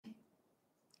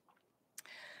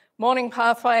Morning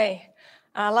Pathway.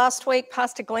 Last week,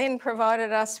 Pastor Glenn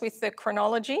provided us with the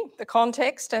chronology, the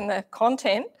context and the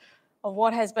content of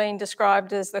what has been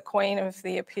described as the Queen of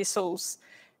the Epistles,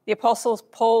 the Apostle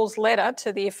Paul's letter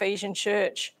to the Ephesian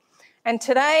church. And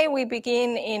today we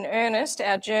begin in earnest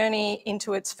our journey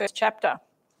into its first chapter.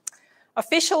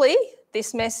 Officially,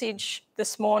 this message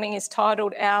this morning is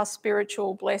titled Our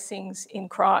Spiritual Blessings in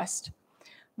Christ.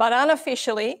 But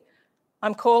unofficially,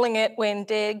 I'm calling it When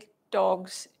Dead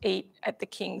Dogs Eat at the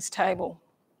King's Table.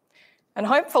 And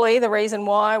hopefully the reason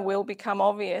why will become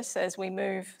obvious as we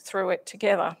move through it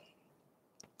together.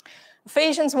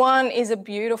 Ephesians 1 is a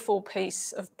beautiful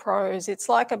piece of prose. It's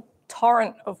like a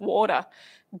torrent of water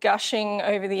gushing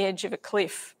over the edge of a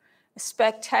cliff, a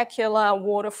spectacular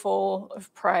waterfall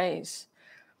of praise.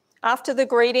 After the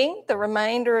greeting, the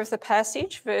remainder of the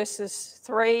passage, verses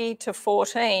 3 to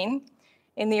 14,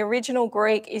 in the original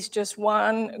Greek is just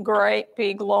one great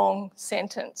big long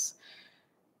sentence.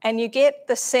 And you get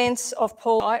the sense of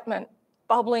Paul's excitement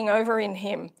bubbling over in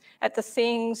him at the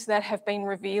things that have been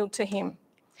revealed to him.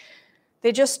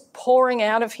 They're just pouring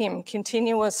out of him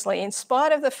continuously, in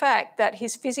spite of the fact that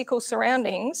his physical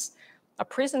surroundings, a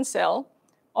prison cell,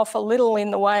 offer little in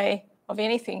the way of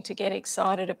anything to get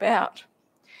excited about.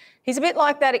 He's a bit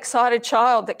like that excited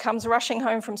child that comes rushing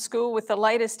home from school with the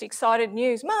latest excited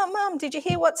news. Mum, did you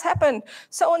hear what's happened?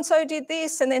 So-and-so did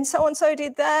this, and then so-and-so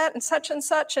did that,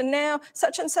 and now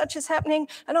such and such is happening,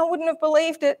 and I wouldn't have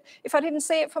believed it if I didn't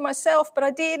see it for myself, but I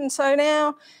did, and so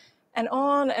now, and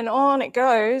on it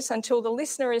goes until the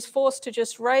listener is forced to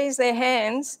just raise their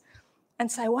hands and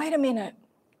say, wait a minute,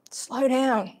 slow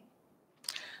down.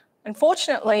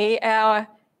 Unfortunately, our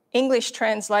English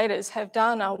translators have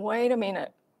done a wait a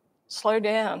minute, slow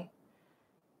down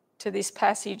to this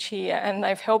passage here, and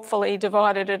they've helpfully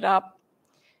divided it up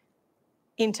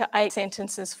into 8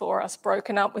 sentences for us,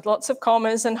 broken up with lots of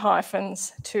commas and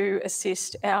hyphens to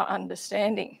assist our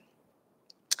understanding.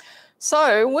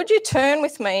 So would you turn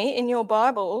with me in your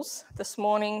Bibles this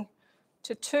morning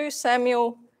to 2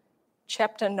 Samuel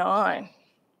chapter 9.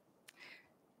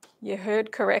 You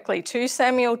heard correctly. 2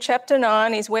 Samuel chapter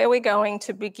 9 is where we're going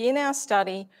to begin our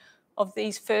study of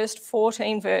these first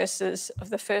 14 verses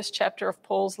of the first chapter of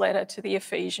Paul's letter to the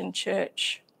Ephesian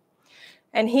church.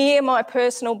 And here my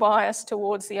personal bias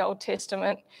towards the Old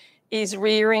Testament is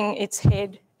rearing its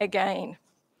head again.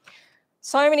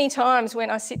 So many times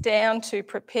when I sit down to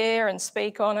prepare and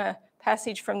speak on a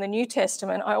passage from the New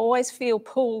Testament, I always feel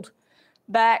pulled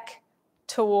back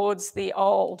towards the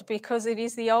Old, because it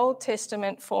is the Old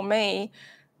Testament for me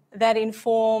that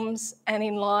informs and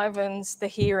enlivens the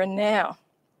here and now.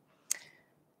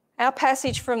 Our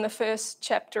passage from the first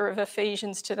chapter of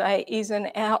Ephesians today is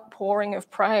an outpouring of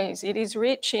praise. It is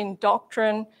rich in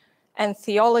doctrine and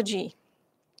theology.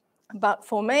 But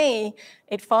for me,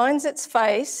 it finds its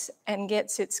face and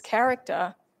gets its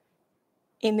character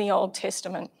in the Old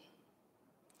Testament.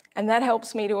 And that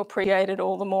helps me to appreciate it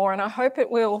all the more, and I hope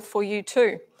it will for you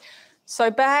too.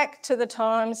 So back to the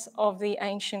times of the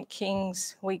ancient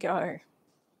kings we go.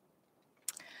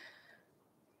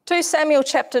 2 Samuel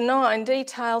chapter 9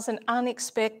 details an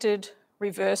unexpected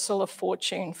reversal of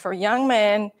fortune for a young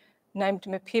man named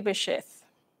Mephibosheth.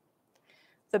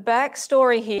 The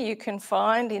backstory here you can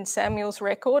find in Samuel's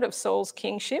record of Saul's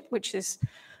kingship, which is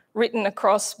written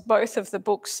across both of the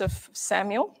books of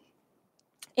Samuel.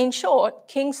 In short,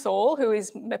 King Saul, who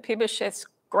is Mephibosheth's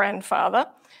grandfather,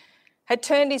 had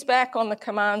turned his back on the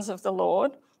commands of the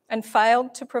Lord and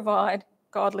failed to provide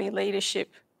godly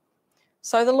leadership.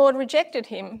 So the Lord rejected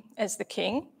him as the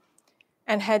king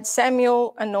and had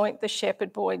Samuel anoint the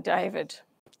shepherd boy David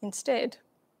instead.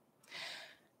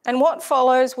 And what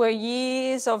follows were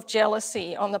years of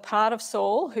jealousy on the part of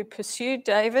Saul, who pursued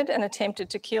David and attempted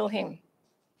to kill him.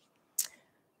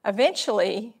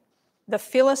 Eventually, the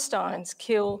Philistines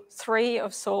kill 3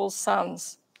 of Saul's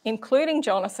sons, including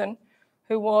Jonathan,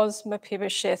 who was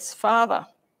Mephibosheth's father.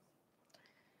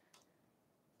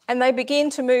 And they begin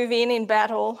to move in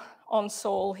battle on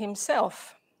Saul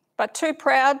himself. But too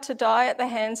proud to die at the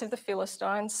hands of the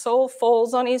Philistines, Saul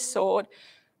falls on his sword,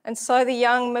 and so the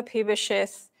young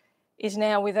Mephibosheth is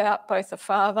now without both a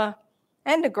father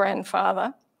and a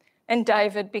grandfather, and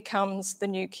David becomes the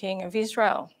new king of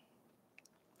Israel.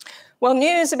 Well,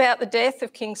 news about the death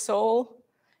of King Saul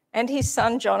and his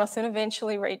son Jonathan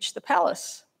eventually reach the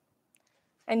palace,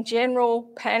 and general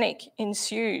panic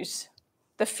ensues.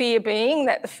 The fear being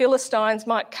that the Philistines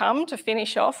might come to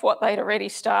finish off what they'd already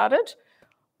started,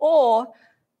 or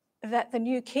that the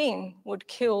new king would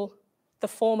kill the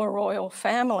former royal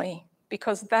family,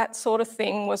 because that sort of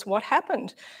thing was what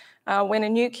happened. When a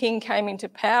new king came into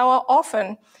power,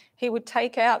 often He would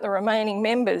take out the remaining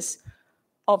members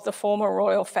of the former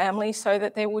royal family so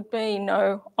that there would be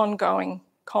no ongoing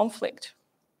conflict.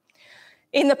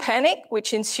 In the panic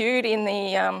which ensued in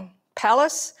the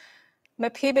palace,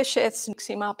 Mephibosheth picks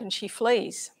him up and she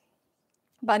flees.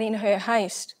 But in her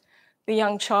haste, the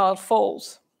young child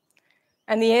falls.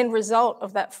 And the end result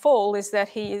of that fall is that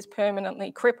he is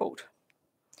permanently crippled.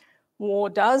 War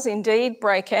does indeed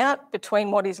break out between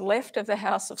what is left of the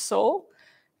house of Saul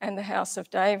and the house of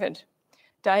David.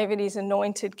 David is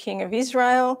anointed king of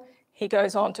Israel. He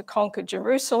goes on to conquer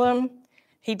Jerusalem.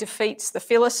 He defeats the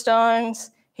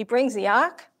Philistines. He brings the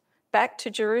ark back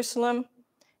to Jerusalem,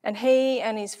 and he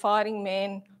and his fighting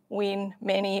men win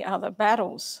many other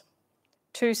battles.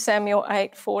 2 Samuel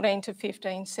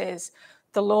 8:14-15 says,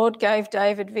 "The Lord gave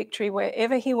David victory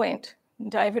wherever he went.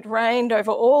 David reigned over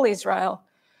all Israel,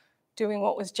 doing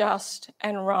what was just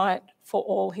and right for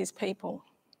all his people."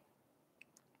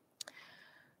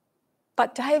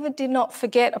 But David did not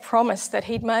forget a promise that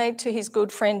he'd made to his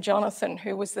good friend Jonathan,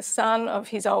 who was the son of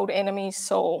his old enemy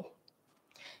Saul.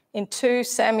 In 2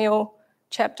 Samuel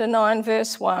chapter 9,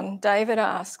 verse 1, David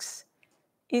asks,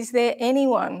 "Is there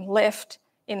anyone left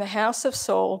in the house of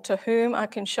Saul to whom I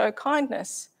can show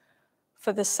kindness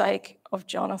for the sake of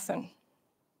Jonathan?"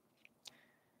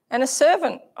 And a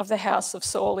servant of the house of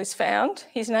Saul is found.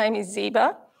 His name is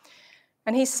Ziba,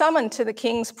 and he's summoned to the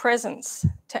king's presence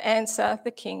to answer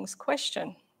the king's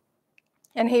question.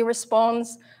 And he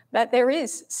responds that there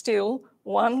is still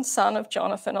one son of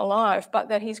Jonathan alive, but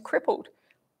that he's crippled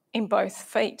in both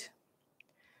feet.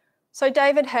 So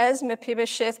David has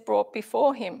Mephibosheth brought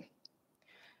before him.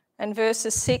 And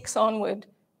verses 6 onward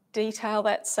detail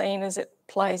that scene as it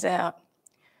plays out.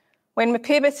 When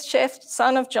Mephibosheth,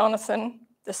 son of Jonathan,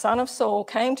 the son of Saul,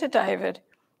 came to David,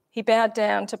 he bowed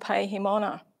down to pay him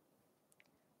honour.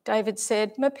 David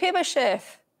said,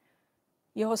 "Mephibosheth,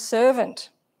 your servant,"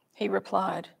 he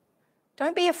replied.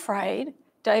 "Don't be afraid,"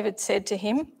 David said to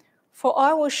him, "for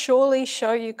I will surely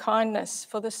show you kindness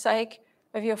for the sake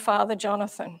of your father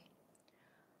Jonathan.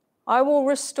 I will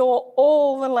restore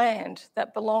all the land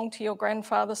that belonged to your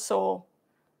grandfather Saul,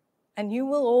 and you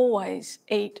will always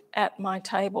eat at my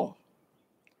table."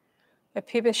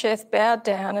 Mephibosheth bowed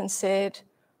down and said,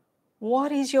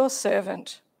 "What is your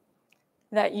servant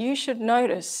that you should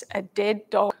notice a dead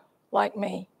dog like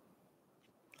me?"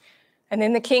 And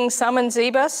then the king summoned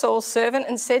Ziba, Saul's servant,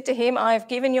 and said to him, "I have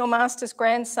given your master's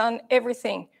grandson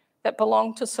everything that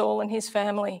belonged to Saul and his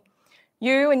family.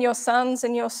 You and your sons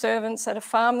and your servants are to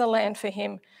farm the land for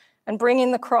him and bring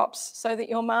in the crops so that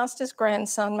your master's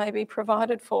grandson may be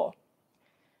provided for.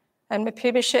 And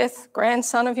Mephibosheth,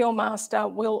 grandson of your master,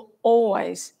 will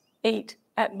always eat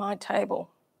at my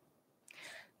table."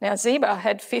 Now Ziba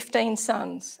had 15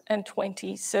 sons and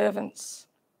 20 servants.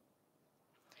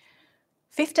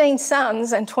 15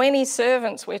 sons and 20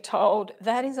 servants, we're told.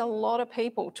 That is a lot of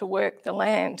people to work the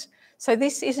land. So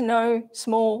this is no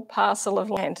small parcel of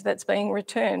land that's being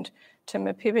returned to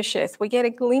Mephibosheth. We get a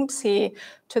glimpse here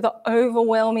to the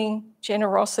overwhelming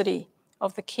generosity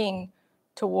of the king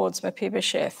towards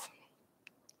Mephibosheth.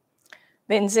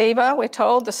 Then Ziba, we're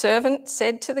told, the servant,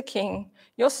 said to the king,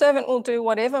 "Your servant will do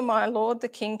whatever my lord the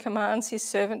king commands his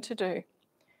servant to do."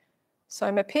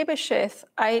 So Mephibosheth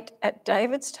ate at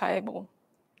David's table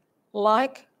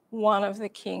like one of the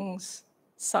king's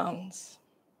sons.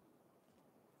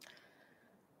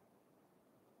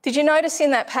 Did you notice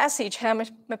in that passage how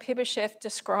Mephibosheth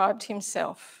described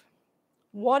himself?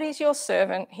 "What is your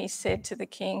servant," he said to the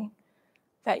king,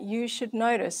 "that you should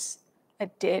notice a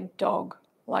dead dog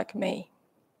like me?"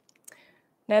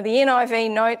 Now, the NIV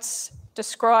notes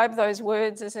describe those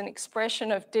words as an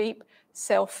expression of deep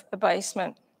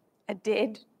self-abasement. A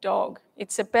dead dog.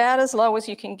 It's about as low as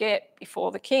you can get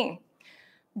before the king.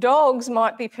 Dogs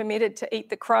might be permitted to eat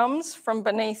the crumbs from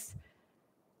beneath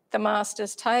the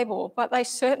master's table, but they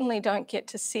certainly don't get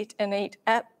to sit and eat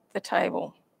at the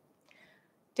table.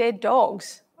 Dead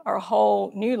dogs are a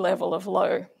whole new level of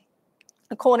low.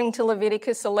 According to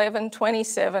Leviticus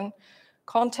 11:27,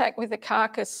 contact with the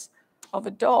carcass of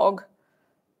a dog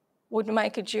would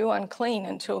make a Jew unclean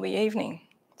until the evening.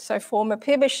 So for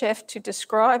Mephibosheth to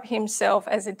describe himself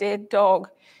as a dead dog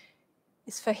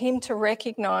is for him to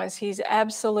recognise his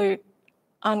absolute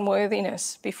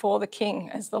unworthiness before the king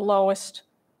as the lowest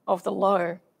of the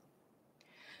low.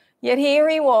 Yet here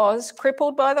he was,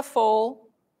 crippled by the fall,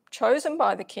 chosen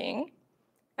by the king,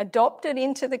 adopted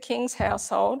into the king's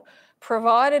household,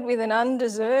 provided with an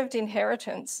undeserved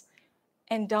inheritance,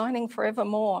 and dining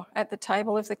forevermore at the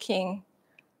table of the king,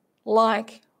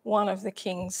 like one of the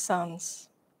king's sons.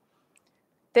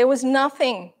 There was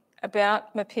nothing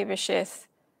about Mephibosheth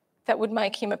that would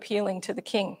make him appealing to the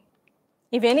king.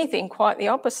 If anything, quite the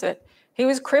opposite. He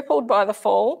was crippled by the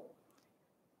fall,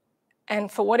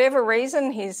 and for whatever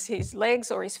reason, his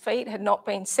legs or his feet had not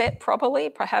been set properly,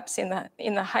 perhaps in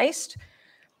the haste.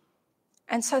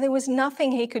 And so there was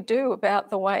nothing he could do about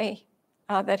the way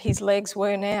that his legs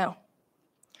were now.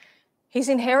 His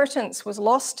inheritance was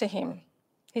lost to him.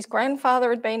 His grandfather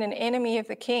had been an enemy of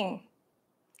the king.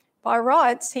 By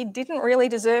rights, he didn't really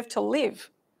deserve to live,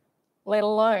 let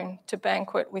alone to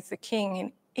banquet with the king.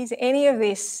 And is any of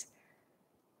this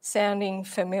sounding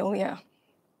familiar?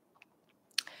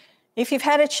 If you've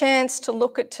had a chance to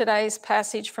look at today's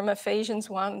passage from Ephesians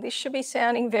 1, this should be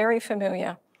sounding very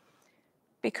familiar,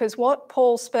 because what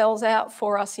Paul spells out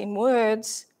for us in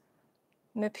words,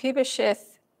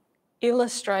 Mephibosheth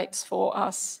illustrates for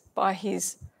us by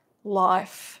his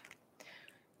life.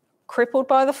 Crippled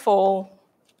by the fall,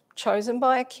 chosen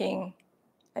by a king,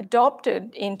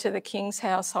 adopted into the king's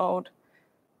household,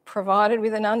 provided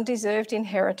with an undeserved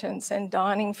inheritance, and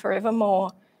dining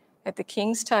forevermore at the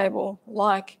king's table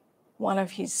like one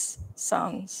of his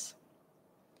sons.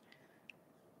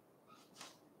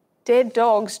 Dead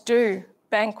dogs do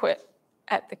banquet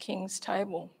at the king's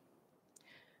table.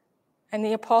 And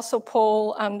the Apostle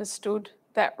Paul understood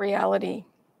that reality.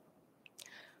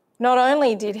 Not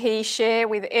only did he share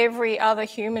with every other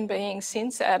human being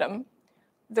since Adam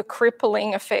the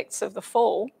crippling effects of the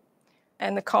fall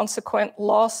and the consequent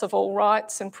loss of all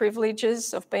rights and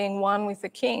privileges of being one with the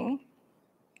king,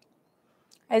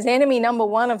 as enemy number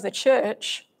one of the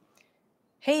church,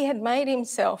 he had made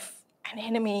himself an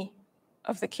enemy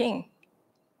of the king.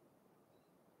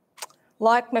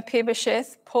 Like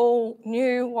Mephibosheth, Paul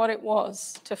knew what it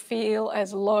was to feel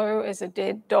as low as a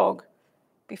dead dog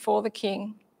before the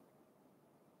king.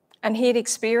 And he had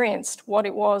experienced what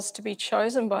it was to be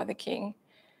chosen by the king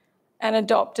and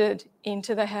adopted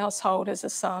into the household as a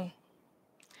son.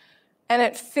 And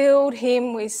it filled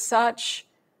him with such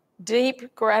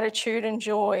deep gratitude and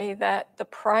joy that the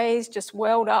praise just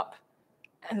welled up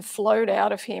and flowed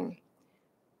out of him.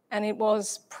 And it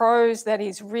was prose that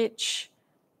is rich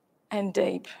and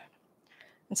deep.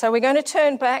 And so we're going to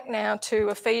turn back now to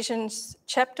Ephesians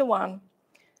chapter 1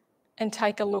 and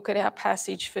take a look at our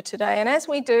passage for today. And as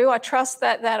we do, I trust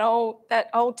that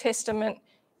Old Testament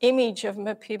image of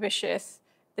Mephibosheth,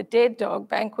 the dead dog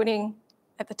banqueting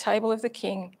at the table of the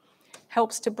king,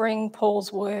 helps to bring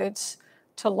Paul's words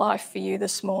to life for you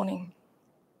this morning.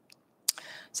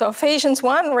 So Ephesians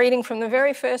 1, reading from the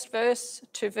very first verse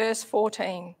to verse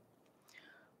 14.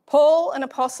 Paul, an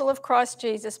apostle of Christ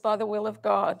Jesus by the will of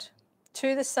God,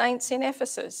 to the saints in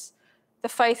Ephesus, the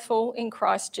faithful in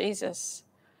Christ Jesus.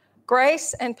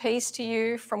 Grace and peace to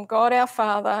you from God our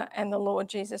Father and the Lord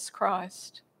Jesus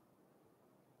Christ.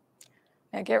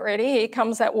 Now get ready, here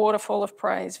comes that waterfall of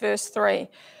praise. Verse 3.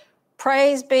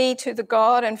 Praise be to the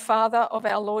God and Father of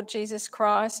our Lord Jesus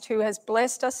Christ, who has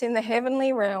blessed us in the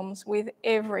heavenly realms with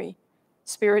every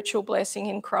spiritual blessing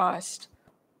in Christ.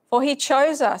 For he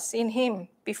chose us in him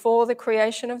before the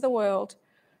creation of the world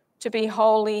to be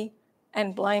holy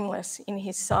and blameless in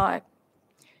his sight.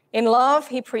 In love,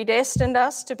 he predestined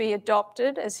us to be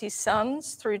adopted as his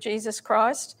sons through Jesus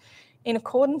Christ in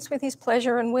accordance with his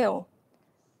pleasure and will,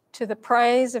 to the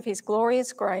praise of his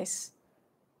glorious grace,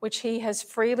 which he has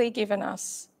freely given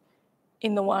us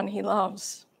in the one he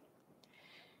loves.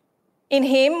 In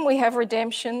him we have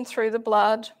redemption through the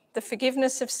blood, the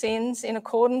forgiveness of sins in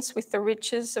accordance with the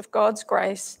riches of God's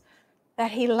grace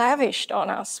that he lavished on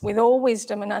us with all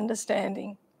wisdom and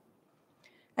understanding.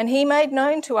 And he made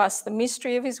known to us the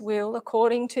mystery of his will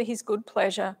according to his good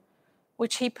pleasure,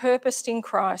 which he purposed in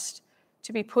Christ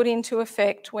to be put into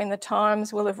effect when the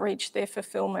times will have reached their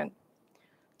fulfillment,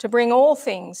 to bring all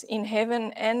things in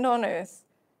heaven and on earth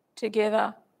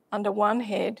together under one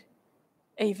head,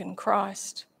 even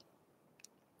Christ.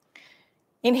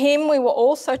 In him we were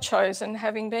also chosen,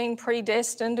 having been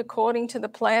predestined according to the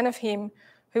plan of him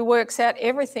who works out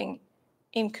everything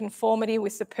in conformity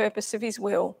with the purpose of his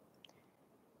will,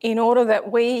 in order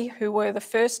that we who were the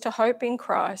first to hope in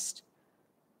Christ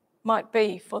might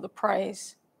be for the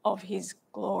praise of his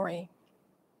glory.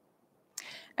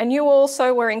 And you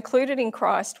also were included in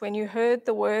Christ when you heard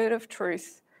the word of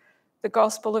truth, the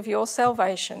gospel of your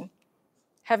salvation.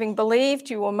 Having believed,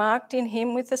 you were marked in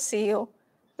him with the seal,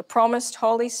 the promised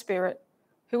Holy Spirit,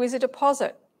 who is a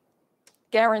deposit,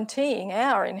 guaranteeing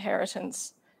our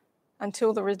inheritance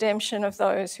until the redemption of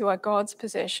those who are God's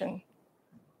possession,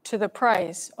 to the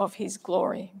praise of his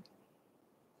glory.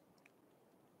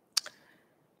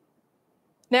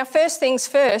 Now, first things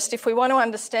first, if we want to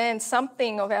understand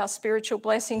something of our spiritual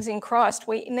blessings in Christ,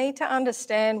 we need to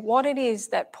understand what it is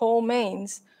that Paul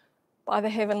means by the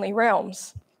heavenly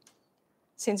realms.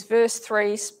 since verse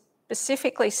 3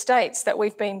 specifically states that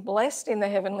we've been blessed in the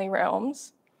heavenly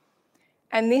realms.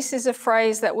 And this is a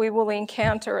phrase that we will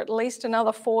encounter at least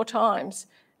another 4 times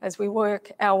as we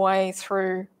work our way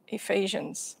through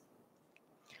Ephesians.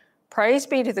 Praise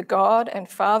be to the God and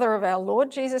Father of our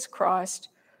Lord Jesus Christ,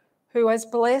 who has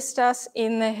blessed us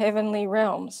in the heavenly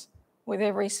realms with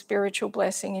every spiritual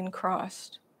blessing in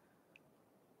Christ.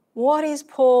 What is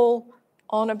Paul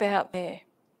on about there?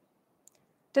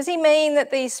 Does he mean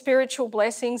that these spiritual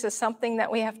blessings are something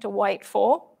that we have to wait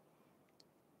for?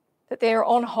 That they're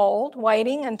on hold,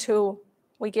 waiting until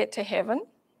we get to heaven?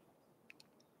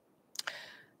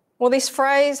 Well, this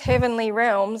phrase, heavenly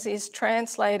realms, is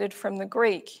translated from the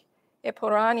Greek,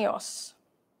 eporanios.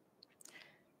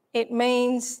 It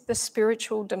means the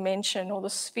spiritual dimension or the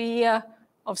sphere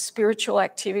of spiritual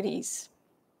activities.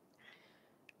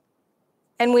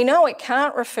 And we know it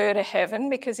can't refer to heaven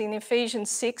because in Ephesians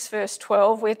 6 verse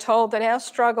 12, we're told that our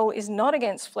struggle is not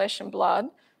against flesh and blood,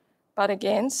 but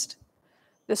against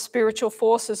the spiritual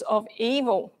forces of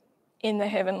evil in the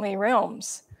heavenly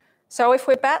realms. So if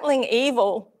we're battling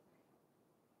evil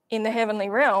in the heavenly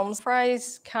realms, the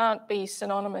phrase can't be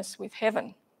synonymous with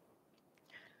heaven.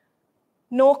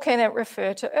 Nor can it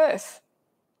refer to earth,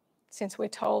 since we're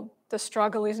told the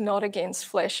struggle is not against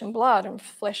flesh and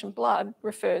flesh and blood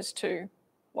refers to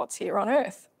what's here on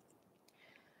earth.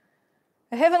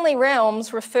 The heavenly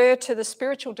realms refer to the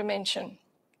spiritual dimension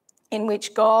in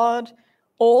which God,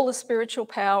 all the spiritual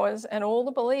powers, and all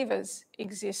the believers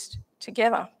exist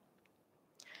together.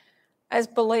 As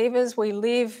believers, we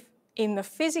live in the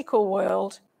physical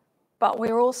world, but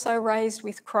we're also raised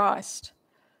with Christ,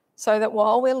 so that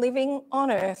while we're living on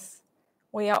earth,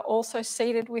 we are also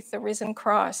seated with the risen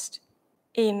Christ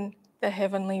in the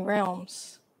heavenly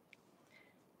realms.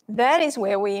 That is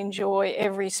where we enjoy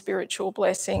every spiritual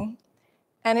blessing,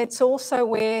 and it's also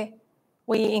where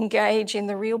we engage in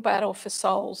the real battle for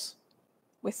souls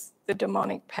with the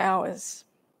demonic powers.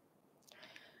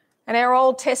 And our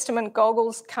Old Testament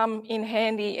goggles come in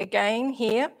handy again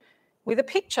here with a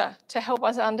picture to help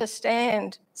us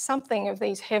understand something of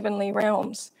these heavenly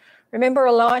realms. Remember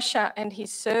Elisha and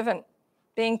his servant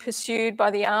being pursued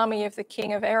by the army of the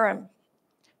king of Aram,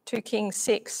 2 Kings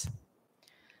 6.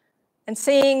 And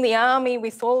seeing the army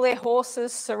with all their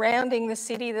horses surrounding the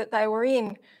city that they were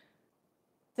in,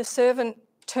 the servant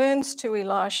turns to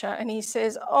Elisha and he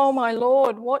says, "Oh, my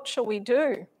Lord, what shall we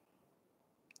do?"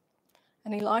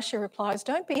 And Elisha replies,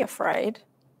 "Don't be afraid.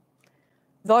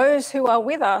 Those who are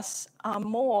with us are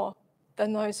more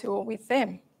than those who are with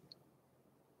them."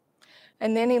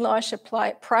 And then Elisha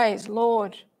prays,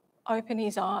 "Lord, open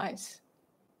his eyes.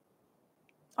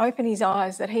 Open his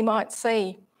eyes that he might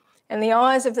see." And the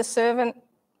eyes of the servant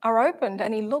are opened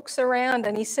and he looks around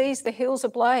and he sees the hills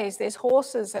ablaze. There's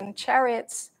horses and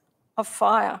chariots of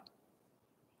fire.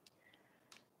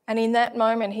 And in that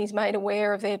moment, he's made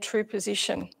aware of their true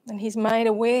position and he's made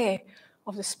aware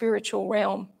of the spiritual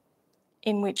realm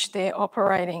in which they're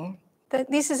operating.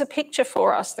 That this is a picture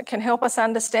for us that can help us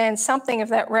understand something of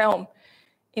that realm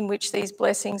in which these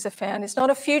blessings are found. It's not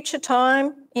a future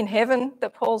time in heaven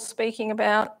that Paul's speaking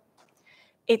about.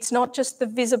 It's not just the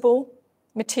visible,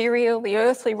 material, the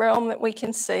earthly realm that we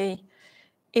can see.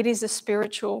 It is a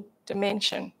spiritual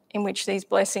dimension in which these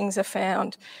blessings are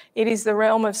found. It is the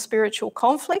realm of spiritual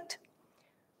conflict,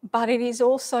 but it is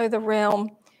also the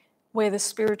realm where the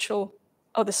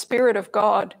Spirit of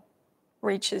God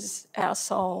reaches our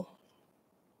soul.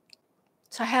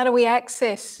 So how do we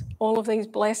access all of these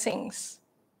blessings?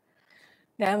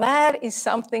 Now that is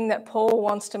something that Paul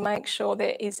wants to make sure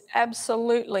there is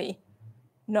absolutely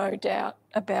no doubt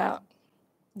about.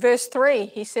 Verse 3,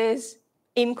 he says,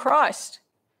 in Christ.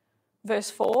 Verse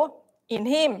 4, in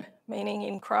him, meaning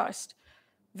in Christ.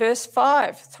 Verse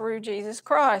 5, through Jesus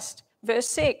Christ. Verse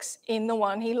 6, in the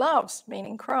one he loves,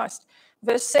 meaning Christ.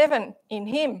 Verse 7, in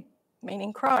him,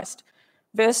 meaning Christ.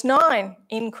 Verse 9,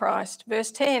 in Christ.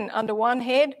 Verse 10, under one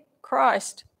head,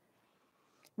 Christ.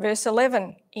 Verse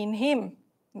 11, in him,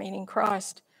 meaning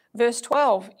Christ. Verse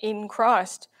 12, in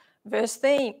Christ. Verse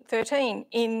 13,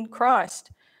 in Christ.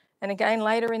 And again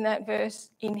later in that verse,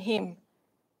 in him,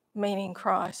 meaning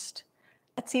Christ.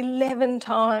 That's 11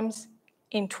 times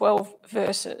in 12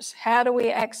 verses. How do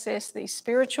we access these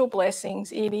spiritual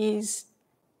blessings? It is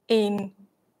in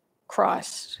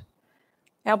Christ.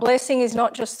 Our blessing is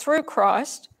not just through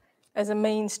Christ as a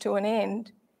means to an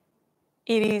end.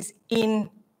 It is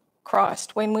in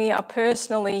Christ when we are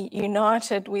personally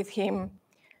united with him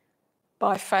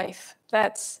by faith.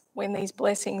 That's when these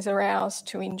blessings are ours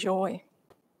to enjoy.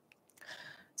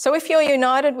 So if you're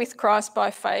united with Christ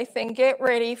by faith, then get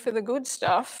ready for the good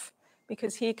stuff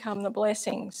because here come the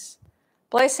blessings.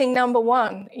 Blessing number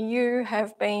 1, you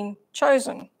have been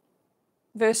chosen.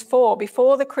 Verse 4,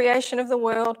 before the creation of the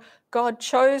world, God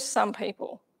chose some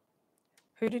people.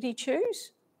 Who did he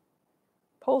choose?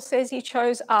 Paul says he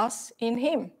chose us in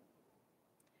him.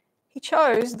 He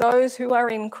chose those who are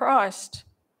in Christ.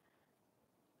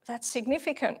 That's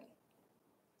significant.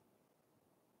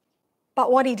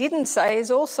 But what he didn't say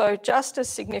is also just as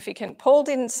significant. Paul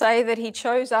didn't say that he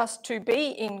chose us to be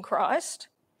in Christ.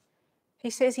 He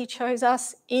says he chose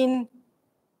us in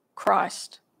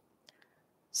Christ.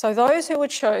 So those who were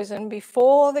chosen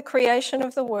before the creation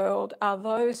of the world are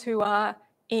those who are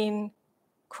in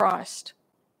Christ.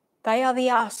 They are the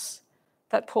us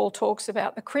that Paul talks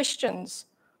about, the Christians,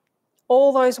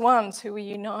 all those ones who were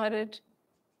united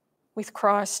with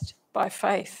Christ by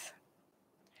faith.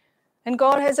 And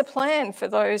God has a plan for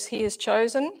those he has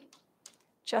chosen,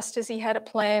 just as he had a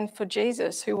plan for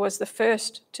Jesus, who was the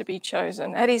first to be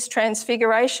chosen. At his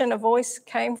transfiguration, a voice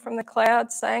came from the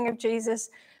cloud saying of Jesus,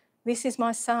 "This is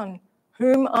my Son,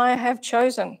 whom I have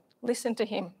chosen. Listen to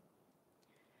him."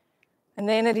 And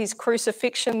then at his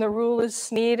crucifixion, the rulers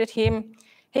sneered at him.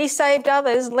 He saved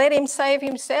others, let him save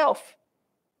himself,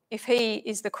 if he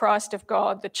is the Christ of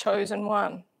God, the chosen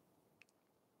one.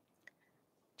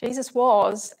 Jesus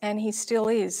was, and he still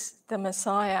is, the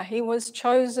Messiah. He was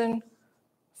chosen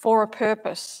for a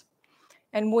purpose.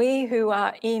 And we who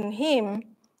are in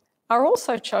him are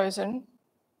also chosen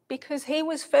because he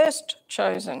was first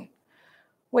chosen.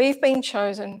 We've been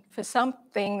chosen for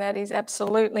something that is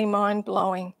absolutely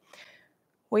mind-blowing.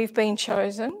 We've been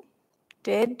chosen,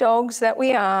 dead dogs that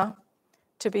we are,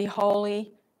 to be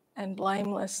holy and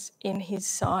blameless in his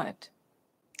sight.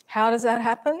 How does that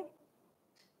happen?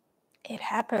 It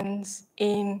happens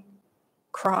in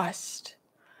Christ.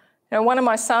 Now, one of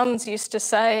my sons used to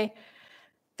say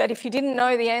that if you didn't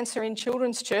know the answer in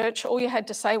children's church, all you had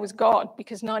to say was God,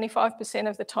 because 95%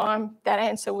 of the time that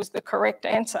answer was the correct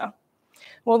answer.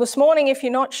 Well, this morning, if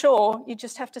you're not sure, you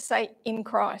just have to say in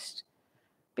Christ,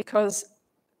 because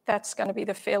that's going to be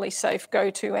the fairly safe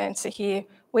go-to answer here.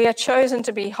 We are chosen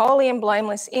to be holy and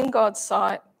blameless in God's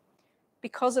sight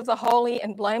because of the holy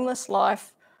and blameless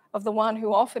life of the one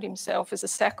who offered himself as a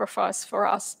sacrifice for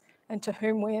us and to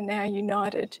whom we are now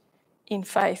united in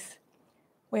faith.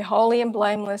 We're holy and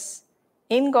blameless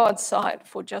in God's sight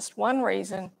for just one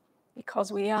reason,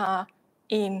 because we are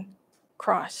in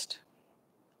Christ.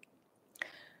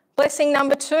 Blessing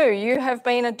number 2, you have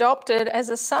been adopted as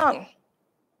a son.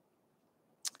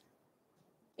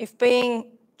 If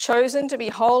being chosen to be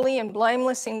holy and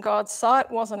blameless in God's sight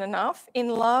wasn't enough, in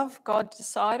love, God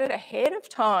decided ahead of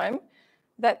time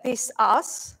that this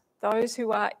us, those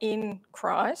who are in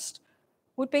Christ,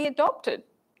 would be adopted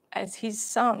as his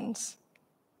sons.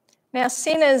 Now,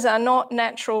 sinners are not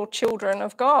natural children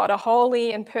of God. A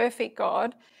holy and perfect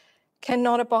God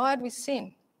cannot abide with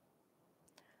sin.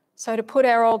 So to put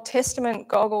our Old Testament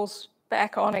goggles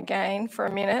back on again for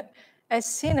a minute, as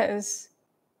sinners,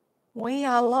 we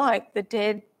are like the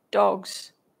dead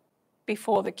dogs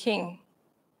before the King.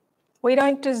 We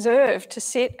don't deserve to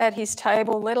sit at his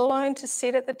table, let alone to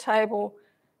sit at the table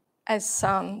as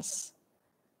sons.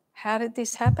 How did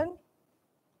this happen?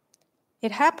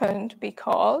 It happened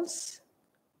because,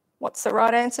 what's the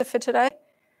right answer for today?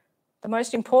 The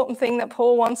most important thing that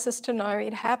Paul wants us to know,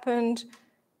 it happened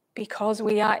because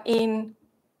we are in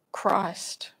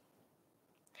Christ.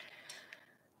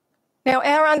 Now,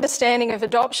 our understanding of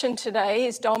adoption today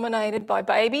is dominated by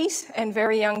babies and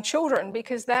very young children,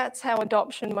 because that's how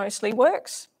adoption mostly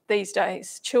works these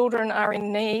days. Children are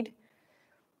in need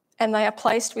and they are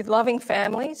placed with loving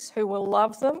families who will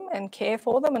love them and care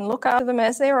for them and look after them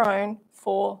as their own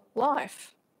for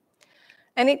life.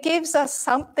 And it gives us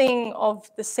something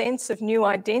of the sense of new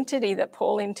identity that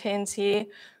Paul intends here,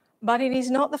 but it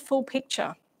is not the full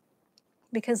picture,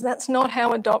 because that's not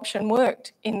how adoption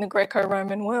worked in the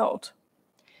Greco-Roman world.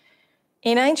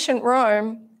 In ancient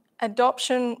Rome,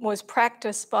 adoption was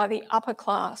practiced by the upper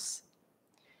class,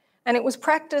 and it was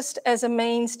practiced as a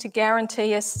means to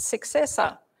guarantee a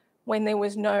successor when there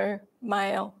was no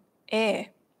male heir.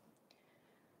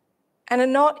 And a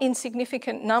not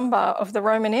insignificant number of the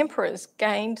Roman emperors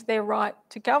gained their right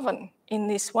to govern in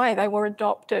this way. They were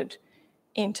adopted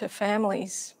into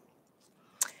families.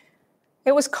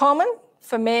 It was common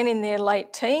for men in their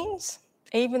late teens,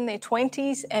 even their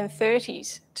 20s and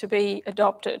 30s, to be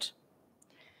adopted.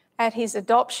 At his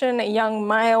adoption, a young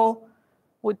male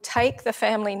would take the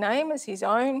family name as his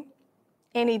own.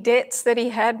 Any debts that he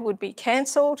had would be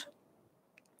cancelled,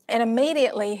 and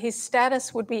immediately his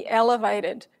status would be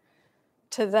elevated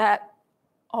to that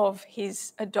of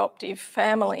his adoptive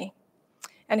family.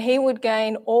 And he would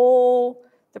gain all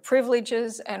the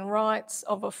privileges and rights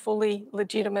of a fully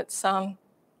legitimate son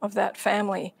of that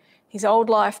family. His old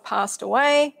life passed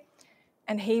away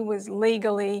and he was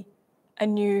legally a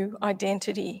new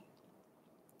identity.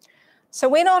 So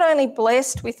we're not only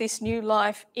blessed with this new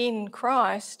life in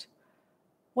Christ,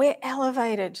 we're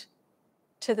elevated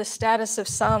to the status of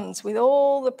sons with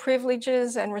all the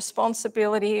privileges and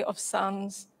responsibility of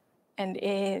sons and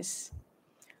heirs.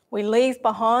 We leave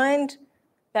behind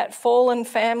that fallen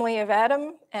family of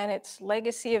Adam and its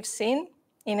legacy of sin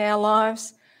in our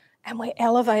lives, and we're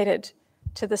elevated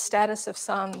to the status of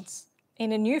sons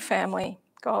in a new family,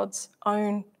 God's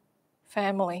own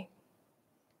family.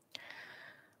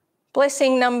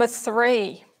 Blessing number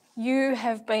 3, you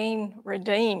have been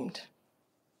redeemed.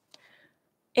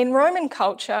 In Roman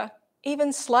culture,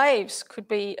 even slaves could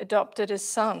be adopted as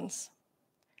sons,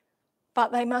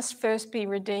 but they must first be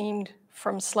redeemed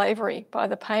from slavery by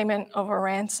the payment of a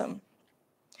ransom.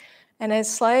 And as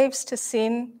slaves to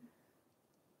sin,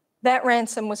 that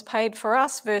ransom was paid for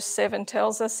us, verse 7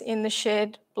 tells us, in the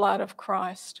shed blood of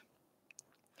Christ.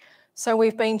 So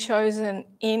we've been chosen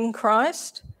in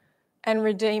Christ and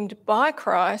redeemed by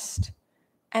Christ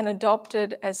and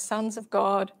adopted as sons of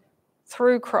God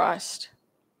through Christ.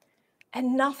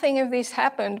 And nothing of this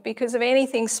happened because of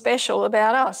anything special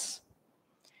about us.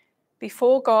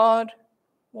 Before God,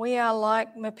 we are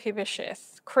like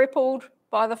Mephibosheth, crippled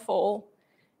by the fall,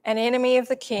 an enemy of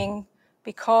the king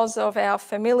because of our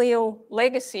familial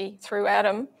legacy through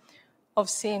Adam of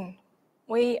sin.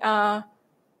 We are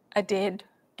a dead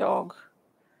dog.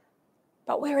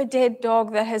 But we're a dead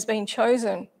dog that has been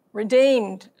chosen,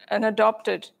 redeemed and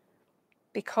adopted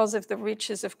because of the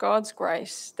riches of God's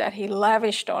grace that he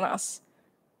lavished on us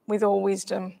with all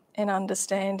wisdom and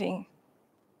understanding.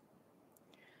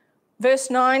 Verse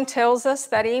 9 tells us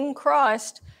that in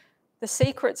Christ, the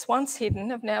secrets once hidden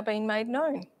have now been made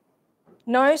known.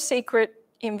 No secret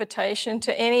invitation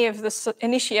to any of the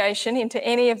initiation into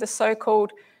any of the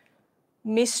so-called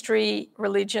mystery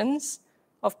religions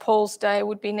of Paul's day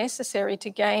would be necessary to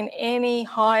gain any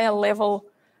higher level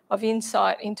of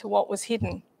insight into what was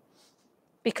hidden.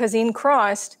 Because in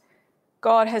Christ,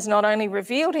 God has not only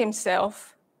revealed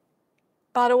himself,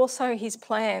 but also his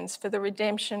plans for the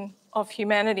redemption of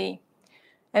humanity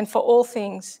and for all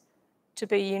things to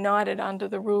be united under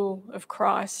the rule of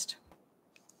Christ.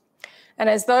 And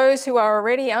as those who are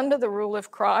already under the rule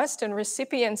of Christ and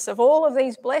recipients of all of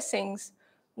these blessings,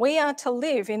 we are to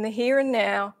live in the here and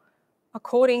now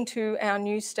according to our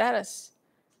new status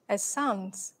as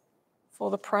sons for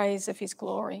the praise of his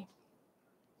glory.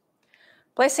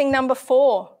 Blessing number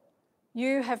 4,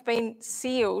 you have been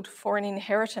sealed for an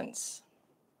inheritance.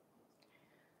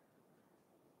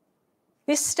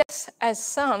 This status as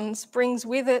sons brings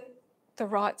with it the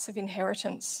rights of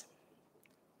inheritance.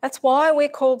 That's why we're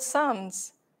called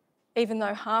sons, even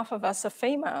though half of us are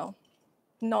female,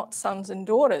 not sons and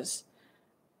daughters.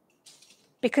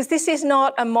 Because this is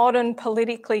not a modern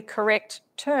politically correct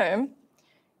term,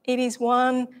 it is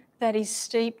one that is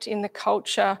steeped in the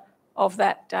culture of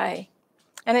that day.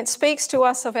 And it speaks to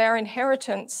us of our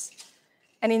inheritance.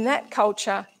 And in that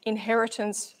culture,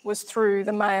 inheritance was through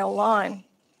the male line.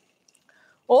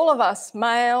 All of us,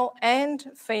 male and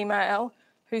female,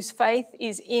 whose faith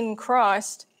is in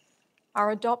Christ,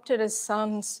 are adopted as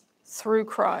sons through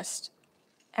Christ.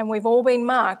 And we've all been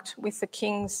marked with the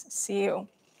King's seal.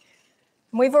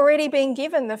 We've already been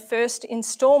given the first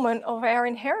instalment of our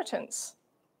inheritance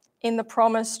in the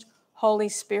promised Holy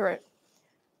Spirit,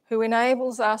 who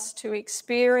enables us to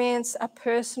experience a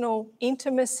personal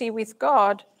intimacy with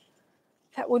God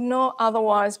that would not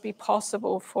otherwise be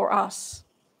possible for us.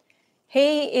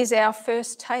 He is our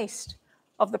first taste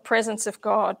of the presence of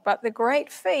God, but the great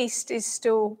feast is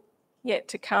still yet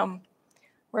to come.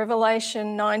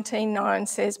 Revelation 19:9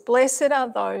 says, "Blessed are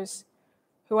those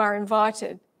who are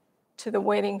invited to the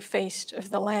wedding feast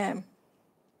of the Lamb."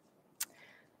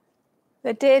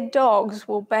 The dead dogs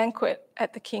will banquet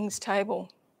at the King's table,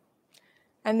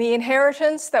 and the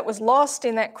inheritance that was lost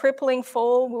in that crippling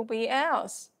fall will be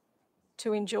ours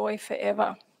to enjoy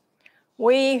forever.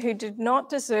 We who did not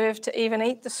deserve to even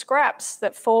eat the scraps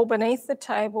that fall beneath the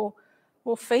table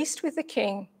will feast with the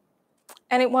King,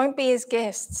 and it won't be as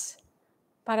guests,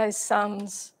 but as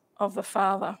sons of the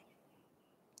Father.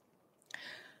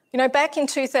 You know, back in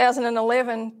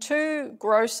 2011, 2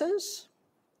 grocers,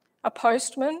 a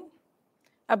postman,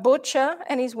 a butcher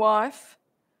and his wife,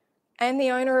 and the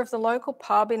owner of the local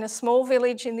pub in a small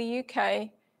village in the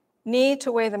UK, near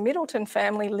to where the Middleton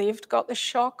family lived, got the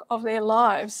shock of their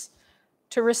lives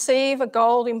to receive a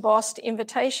gold-embossed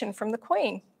invitation from the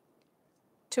Queen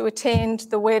to attend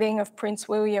the wedding of Prince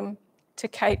William to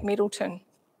Kate Middleton.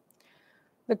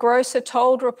 The grocer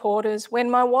told reporters, "When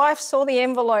my wife saw the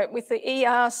envelope with the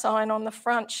ER sign on the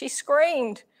front, she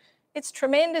screamed. It's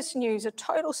tremendous news, a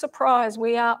total surprise.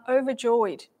 We are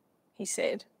overjoyed," he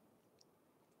said.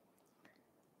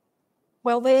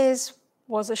 Well, theirs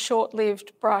was a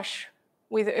short-lived brush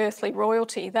with earthly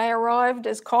royalty. They arrived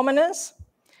as commoners,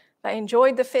 they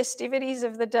enjoyed the festivities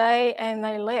of the day, and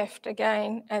they left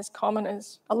again as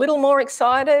commoners. A little more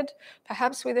excited,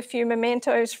 perhaps with a few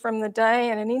mementos from the day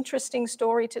and an interesting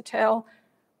story to tell,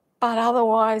 but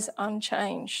otherwise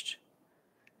unchanged.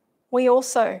 We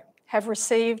also have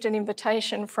received an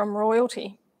invitation from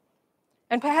royalty.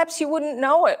 And perhaps you wouldn't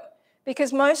know it,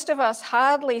 because most of us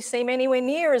hardly seem anywhere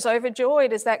near as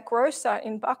overjoyed as that grocer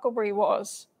in Bucklebury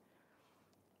was.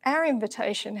 Our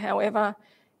invitation, however,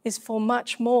 is for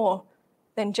much more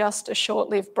than just a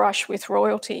short-lived brush with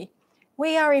royalty.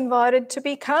 We are invited to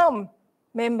become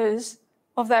members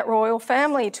of that royal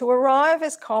family, to arrive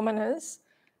as commoners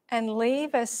and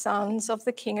leave as sons of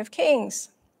the King of Kings.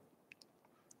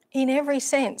 In every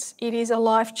sense, it is a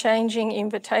life-changing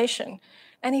invitation.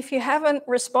 And if you haven't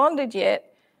responded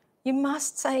yet, you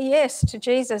must say yes to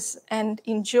Jesus and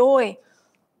enjoy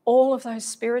all of those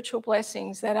spiritual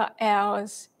blessings that are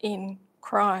ours in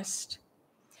Christ.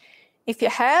 If you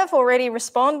have already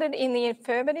responded in the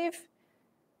affirmative,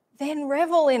 then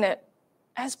revel in it,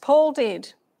 as Paul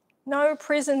did. No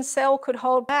prison cell could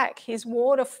hold back his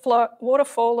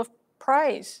waterfall of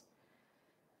praise.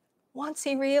 Once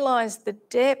he realised the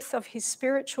depth of his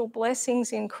spiritual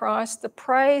blessings in Christ, the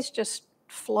praise just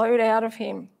flowed out of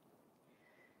him.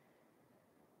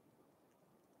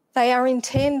 They are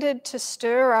intended to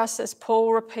stir us, as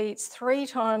Paul repeats 3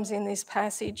 times in this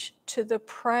passage, to the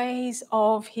praise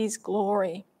of his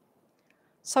glory.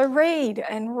 So read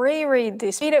and reread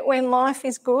this. Read it when life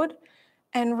is good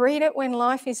and read it when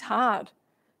life is hard.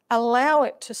 Allow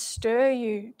it to stir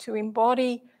you to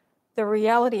embody the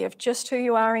reality of just who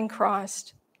you are in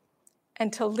Christ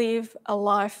and to live a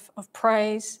life of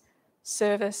praise,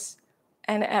 service,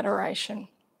 and adoration.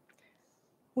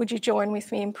 Would you join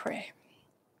with me in prayer?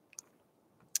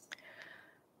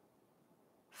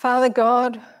 Father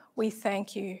God, we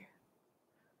thank you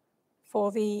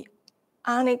for the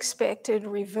unexpected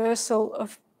reversal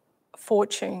of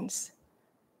fortunes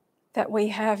that we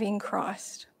have in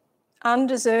Christ.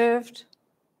 Undeserved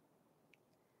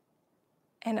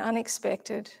and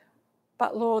unexpected.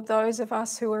 But Lord, those of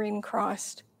us who are in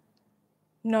Christ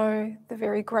know the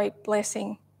very great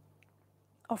blessing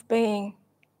of being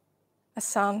a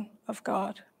son of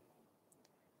God.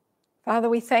 Father,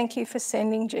 we thank you for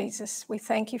sending Jesus. We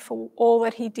thank you for all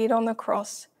that he did on the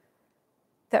cross,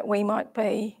 that we might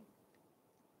be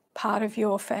part of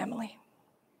your family.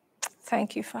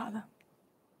 Thank you, Father.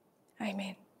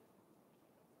 Amen.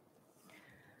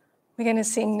 We're going to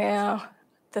sing now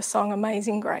the song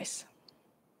Amazing Grace.